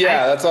of the day.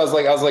 Yeah, that's what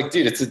I was like,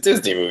 dude, it's a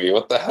Disney movie.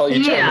 What the hell are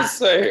you trying to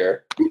say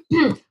here?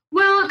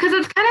 Well, because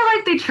it's kind of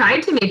like they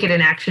tried to make it an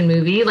action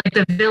movie. Like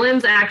the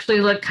villains actually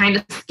look kind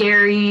of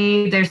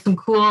scary. There's some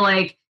cool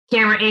like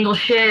camera angle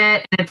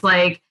shit, and it's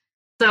like,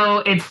 so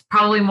it's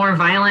probably more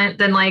violent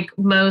than like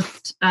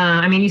most.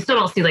 I mean, you still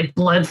don't see like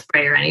blood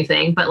spray or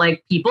anything, but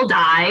like people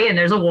die and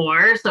there's a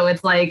war. So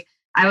it's like,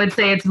 I would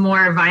say it's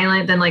more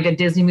violent than like a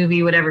Disney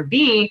movie would ever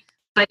be.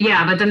 But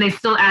yeah, but then they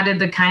still added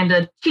the kind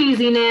of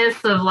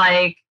cheesiness of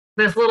like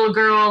this little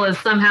girl is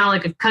somehow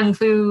like a kung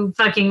fu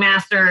fucking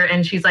master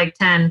and she's like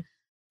 10.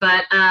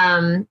 But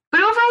overall it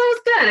was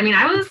good. I mean,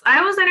 I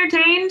was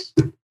entertained.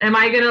 Am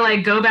I gonna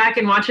like go back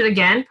and watch it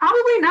again?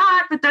 Probably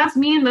not, but that's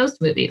me in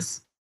most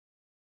movies.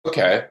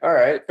 Okay. All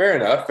right. Fair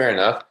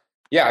enough.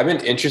 Yeah, I've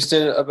been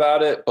interested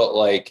about it, but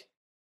like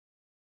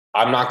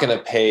I'm not gonna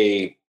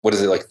pay, what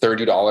is it, like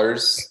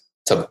 $30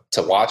 to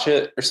watch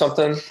it or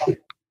something?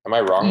 Am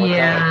I wrong with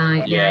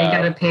that? Yeah, you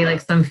gotta pay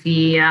like some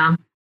fee, yeah.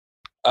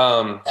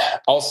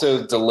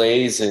 Also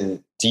delays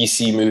in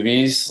DC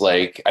movies.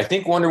 Like I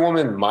think Wonder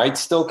Woman might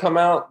still come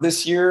out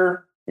this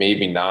year,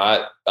 maybe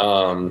not.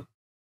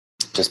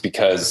 Just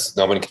because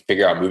no one can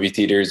figure out movie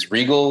theaters.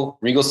 Regal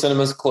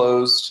Cinemas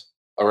closed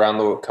around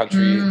the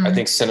country. I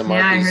think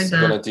Cinemark is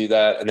going to do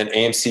that, and then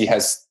AMC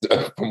has,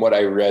 from what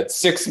I read,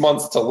 6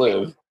 months to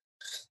live.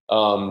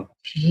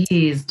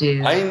 Jeez,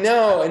 dude. I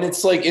know, and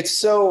it's like it's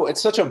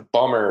such a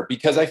bummer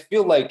because I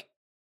feel like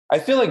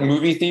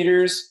movie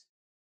theaters.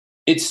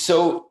 It's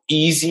so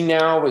easy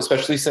now,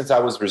 especially since I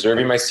was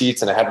reserving my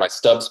seats and I had my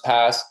Stubs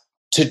pass,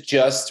 to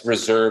just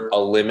reserve a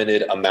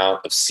limited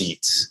amount of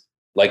seats.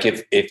 Like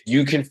if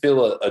you can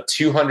fill a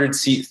 200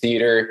 seat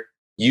theater,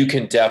 you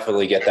can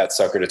definitely get that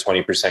sucker to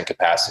 20%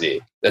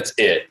 capacity. That's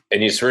it.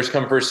 And you just first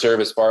come, first serve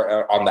as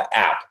far on the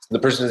app. The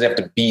person doesn't have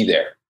to be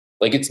there.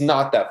 Like it's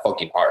not that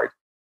fucking hard.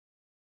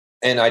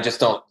 And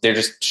they're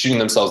just shooting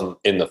themselves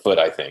in the foot,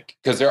 I think.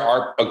 Because there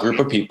are a group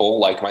of people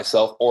like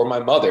myself or my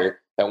mother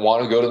that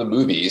want to go to the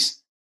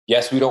movies.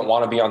 Yes, we don't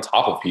want to be on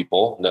top of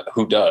people.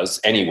 Who does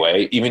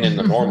anyway, even in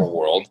the normal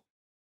world.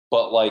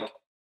 But like,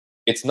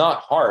 it's not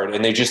hard.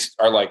 And they just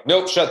are like,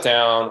 nope, shut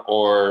down,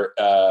 or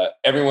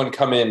everyone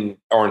come in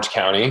Orange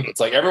County. It's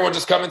like, everyone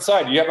just come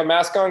inside. You have a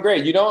mask on?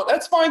 Great. You don't?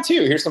 That's fine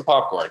too. Here's some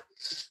popcorn.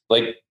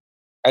 Like,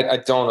 I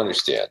don't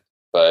understand,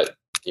 but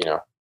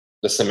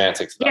the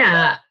semantics.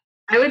 Yeah.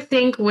 I would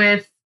think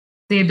with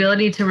the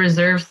ability to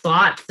reserve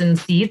slots and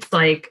seats,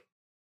 like,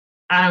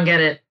 I don't get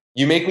it.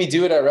 You make me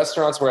do it at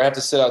restaurants where I have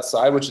to sit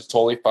outside, which is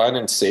totally fine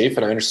and safe,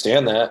 and I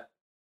understand that.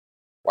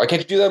 Why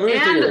can't you do that movie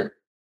theater?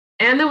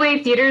 And the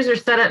way theaters are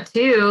set up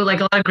too, like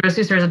a lot of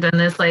grocery stores have done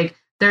this, like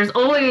there's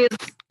always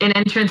an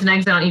entrance and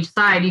exit on each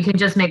side. You can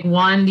just make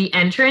one the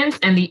entrance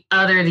and the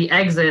other the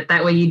exit.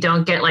 That way you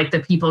don't get like the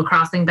people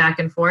crossing back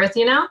and forth,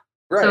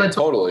 Right, so it's,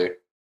 totally.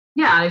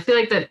 Yeah, I feel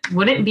like that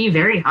wouldn't be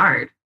very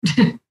hard.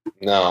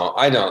 No,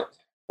 I don't.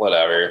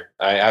 Whatever.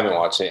 I haven't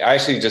watched it. I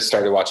actually just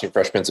started watching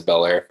Fresh Prince of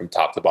Bel-Air from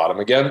top to bottom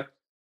again.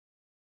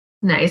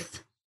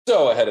 Nice.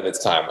 So ahead of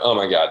its time. Oh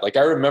my God. Like,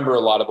 I remember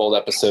a lot of old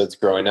episodes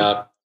growing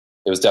up.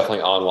 It was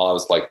definitely on while I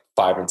was like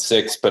 5 and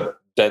 6, but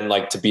then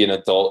like to be an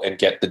adult and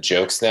get the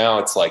jokes now,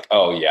 it's like,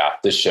 oh yeah,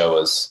 this show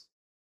was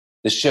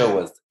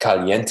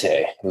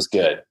caliente. It was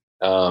good.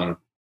 And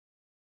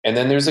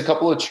then there's a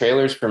couple of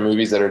trailers for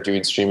movies that are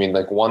doing streaming.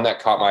 Like one that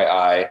caught my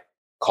eye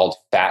called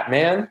Fat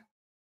Man.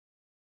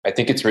 I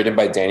think it's written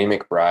by Danny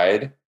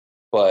McBride,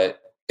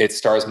 but it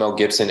stars Mel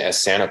Gibson as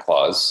Santa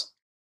Claus.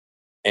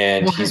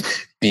 And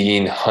he's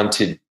being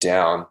hunted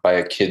down by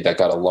a kid that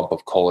got a lump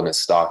of coal in his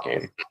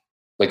stocking.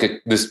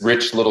 Like this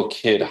rich little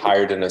kid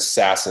hired an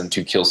assassin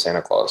to kill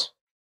Santa Claus.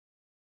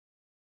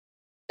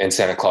 And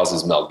Santa Claus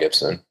is Mel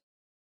Gibson.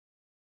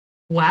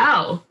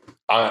 Wow.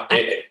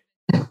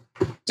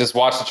 Just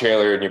watch the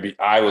trailer and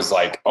I was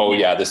like, oh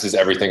yeah, this is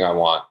everything I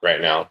want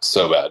right now.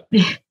 So bad.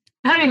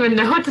 I don't even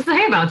know what to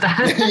say about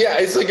that. Yeah,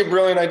 it's like a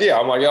brilliant idea.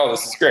 I'm like, oh,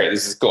 this is great.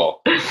 This is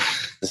cool.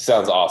 This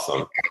sounds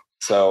awesome.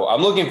 So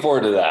I'm looking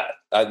forward to that.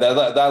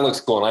 That looks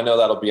cool. And I know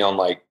that'll be on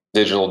like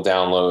digital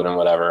download and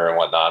whatever and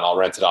whatnot. And I'll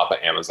rent it off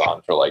at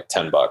Amazon for like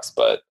 $10,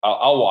 but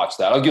I'll watch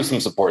that. I'll give some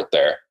support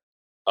there.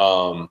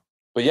 But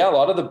yeah, a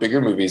lot of the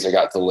bigger movies I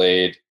got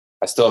delayed.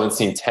 I still haven't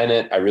seen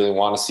Tenet. I really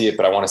want to see it,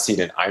 but I want to see it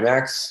in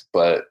IMAX.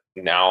 But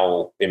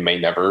now I may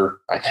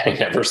never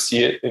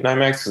see it in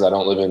IMAX because I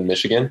don't live in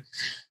Michigan.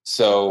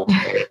 So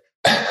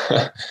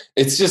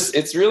it's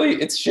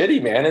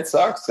shitty, man. It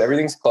sucks.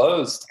 Everything's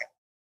closed.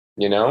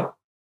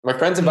 My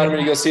friends invited me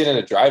to go see it in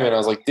a drive-in. I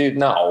was like, dude,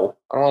 no,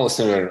 I don't want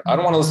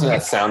to listen to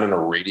that sound in a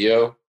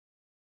radio.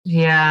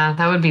 Yeah,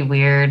 that would be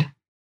weird.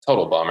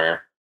 Total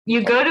bummer.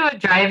 You go to a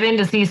drive-in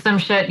to see some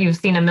shit you've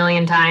seen a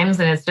million times,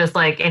 and it's just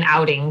like an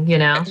outing,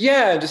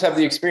 Yeah, just have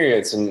the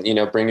experience, and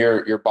bring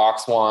your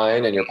box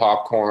wine and your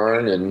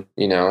popcorn, and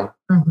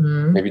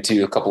maybe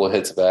do a couple of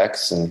hits of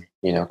X, and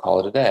call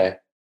it a day.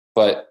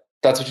 But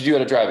that's what you do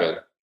at a drive-in.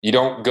 You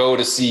don't go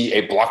to see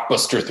a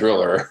blockbuster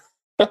thriller.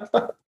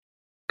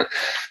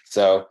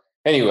 So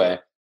anyway,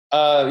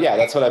 yeah,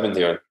 that's what I've been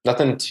doing.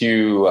 Nothing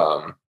too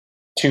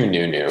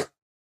new,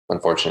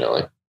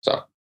 unfortunately.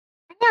 So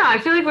yeah, I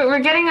feel like we're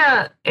getting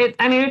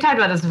we talked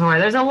about this before.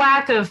 There's a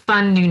lack of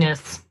fun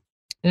newness,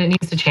 and it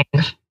needs to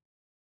change.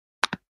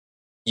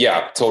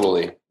 Yeah,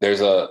 totally.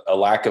 There's a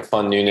lack of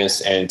fun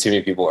newness, and too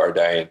many people are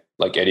dying,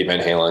 like Eddie Van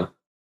Halen.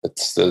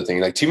 That's the thing.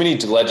 Like too many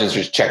legends are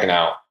just checking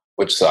out,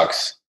 which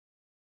sucks.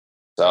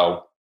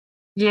 So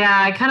yeah,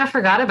 I kind of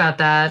forgot about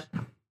that.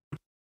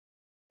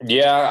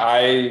 Yeah,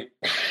 I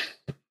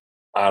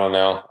don't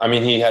know. I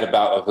mean, he had a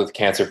bout with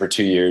cancer for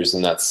 2 years,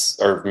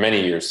 or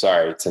many years,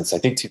 sorry, since I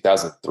think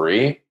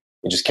 2003.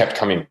 He just kept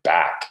coming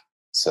back.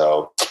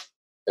 So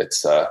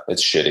it's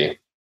shitty.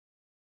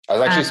 I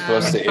was actually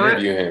supposed to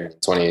interview him in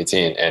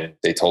 2018, and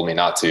they told me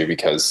not to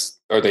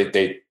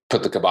they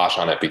put the kibosh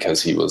on it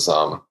because he was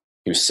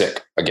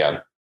sick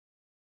again.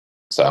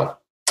 So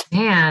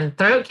man,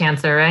 throat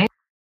cancer, right?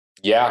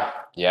 Yeah.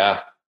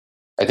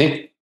 I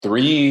think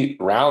 3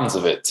 rounds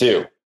of it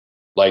too.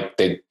 Like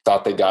they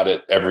thought they got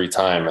it every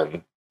time,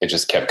 and it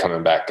just kept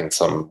coming back in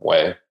some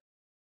way.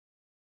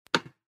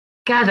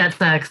 God, that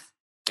sucks.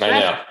 I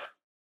know.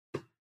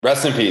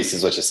 Rest in peace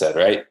is what you said,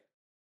 right?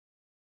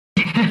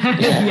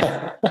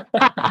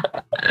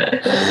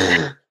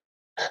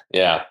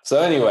 Yeah.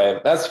 So anyway,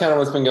 that's kind of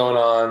what's been going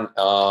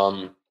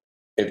on.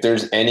 If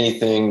there's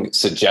anything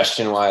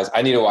suggestion-wise,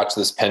 I need to watch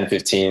this Pen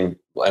 15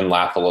 and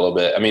laugh a little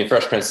bit. I mean,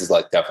 Fresh Prince is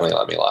like definitely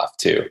let me laugh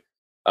too.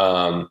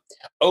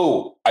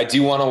 I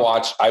do want to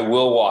watch. I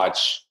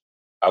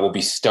will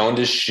be stoned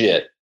as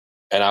shit,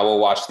 and I will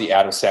watch the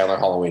Adam Sandler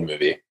Halloween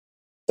movie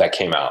that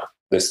came out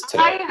today.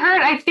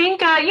 I think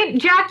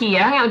Jackie.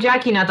 I hung out with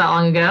Jackie not that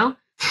long ago.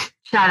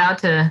 Shout out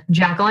to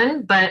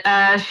Jacqueline, but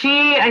I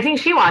think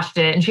she watched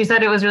it and she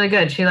said it was really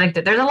good. She liked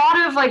it. There's a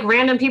lot of like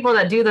random people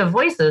that do the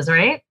voices,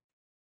 right?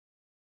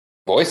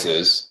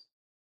 Voices?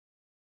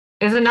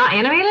 Is it not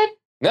animated?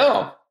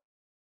 No.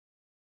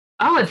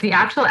 Oh, it's the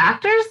actual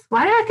actors?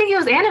 Why did I think it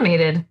was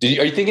animated?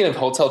 Are you thinking of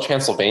Hotel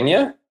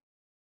Transylvania?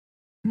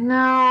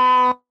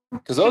 No.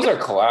 Because those are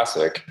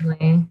classic.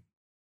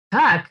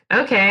 Fuck.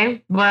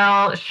 Okay.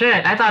 Well,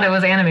 shit. I thought it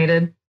was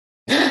animated.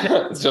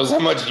 It shows how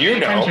much you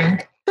know.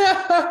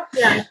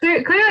 Yeah,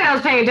 clearly I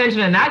was paying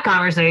attention in that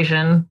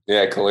conversation.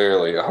 Yeah,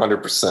 clearly,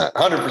 100%,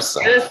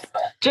 100%.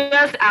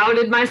 Just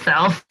outed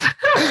myself.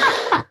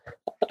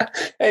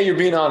 Hey, you're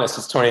being honest.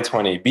 It's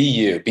 2020. Be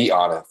you. Be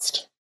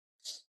honest.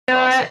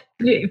 Awesome.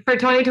 For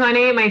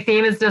 2020, my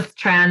theme is just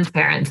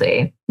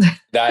transparency.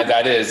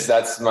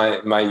 That's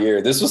my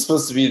year. This was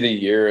supposed to be the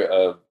year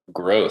of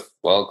growth.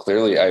 Well,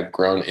 clearly I've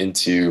grown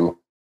into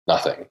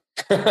nothing.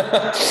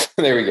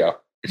 There we go.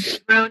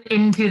 Grown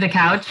into the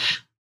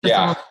couch.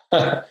 Yeah.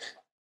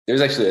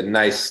 There's actually a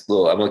nice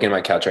little, I'm looking at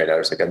my couch right now.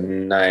 There's like a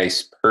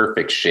nice,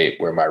 perfect shape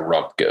where my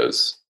rump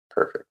goes.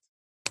 Perfect.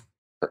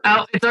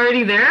 Oh, it's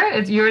already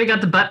there? You already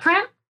got the butt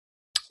print?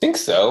 I think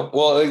so.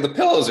 Well, like, the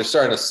pillows are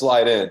starting to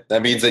slide in.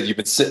 That means that you've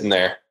been sitting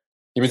there.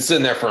 You've been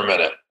sitting there for a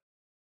minute.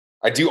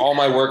 I do all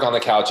my work on the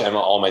couch and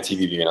all my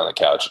TV viewing on the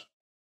couch.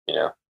 You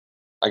know,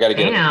 I got to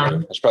get I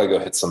should probably go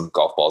hit some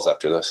golf balls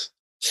after this.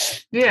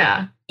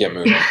 Yeah. Get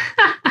moving.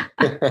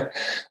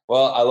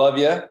 Well, I love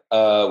you.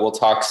 We'll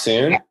talk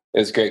soon. It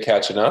was great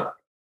catching up.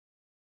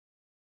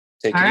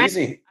 Take it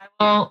easy.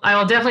 I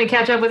will definitely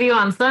catch up with you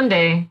on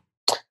Sunday.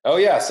 Oh,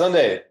 yeah.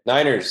 Sunday.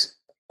 Niners.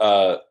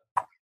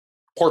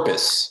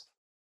 Porpoise.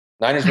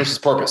 Niners versus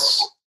Porpoise.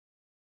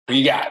 Who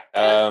you got?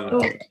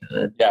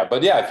 Yeah,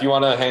 but yeah, if you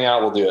want to hang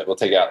out, we'll do it. We'll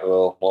take out.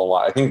 We'll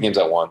I think the game's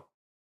at 1.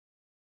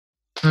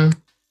 All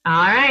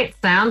right.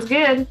 Sounds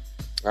good.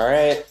 All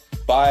right.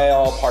 Bye,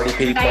 all party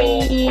people.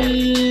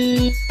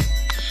 Bye.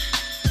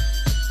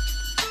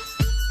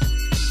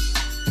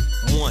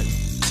 1,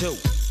 2,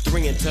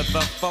 3 into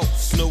the 4.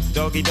 Snoop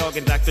Doggy Dogg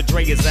and Dr.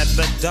 Dre is at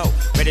the door,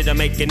 ready to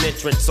make an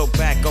entrance, so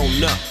back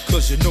on up,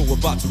 cause you know we're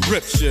about to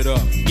rip shit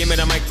up. Give me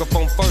the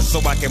microphone first so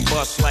I can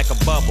bust like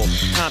a bubble.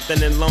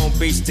 Compton and Long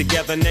Beach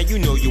together, now you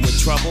know you in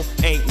trouble.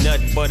 Ain't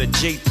nothing but a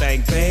G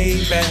thing,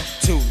 baby.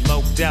 Too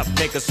low death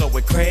niggas, so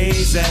we're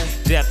crazy.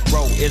 Death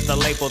Row is the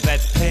label that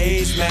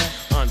pays me.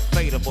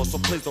 Unfadable, so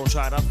please don't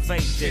try to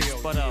fake this.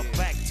 But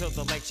back to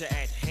the lecture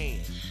at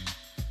hand.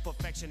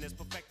 Perfection is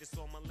perfected,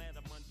 so my